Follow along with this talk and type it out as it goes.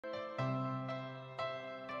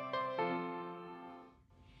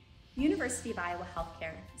University of Iowa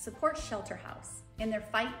Healthcare supports Shelter House in their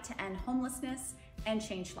fight to end homelessness and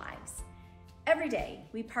change lives. Every day,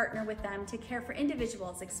 we partner with them to care for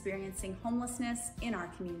individuals experiencing homelessness in our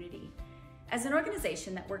community. As an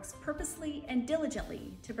organization that works purposely and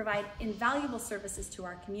diligently to provide invaluable services to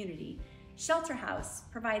our community, Shelter House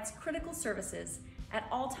provides critical services at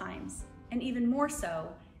all times, and even more so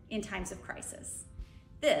in times of crisis.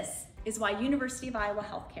 This is why University of Iowa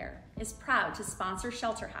Healthcare is proud to sponsor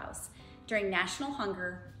Shelter House during National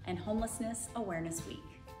Hunger and Homelessness Awareness Week.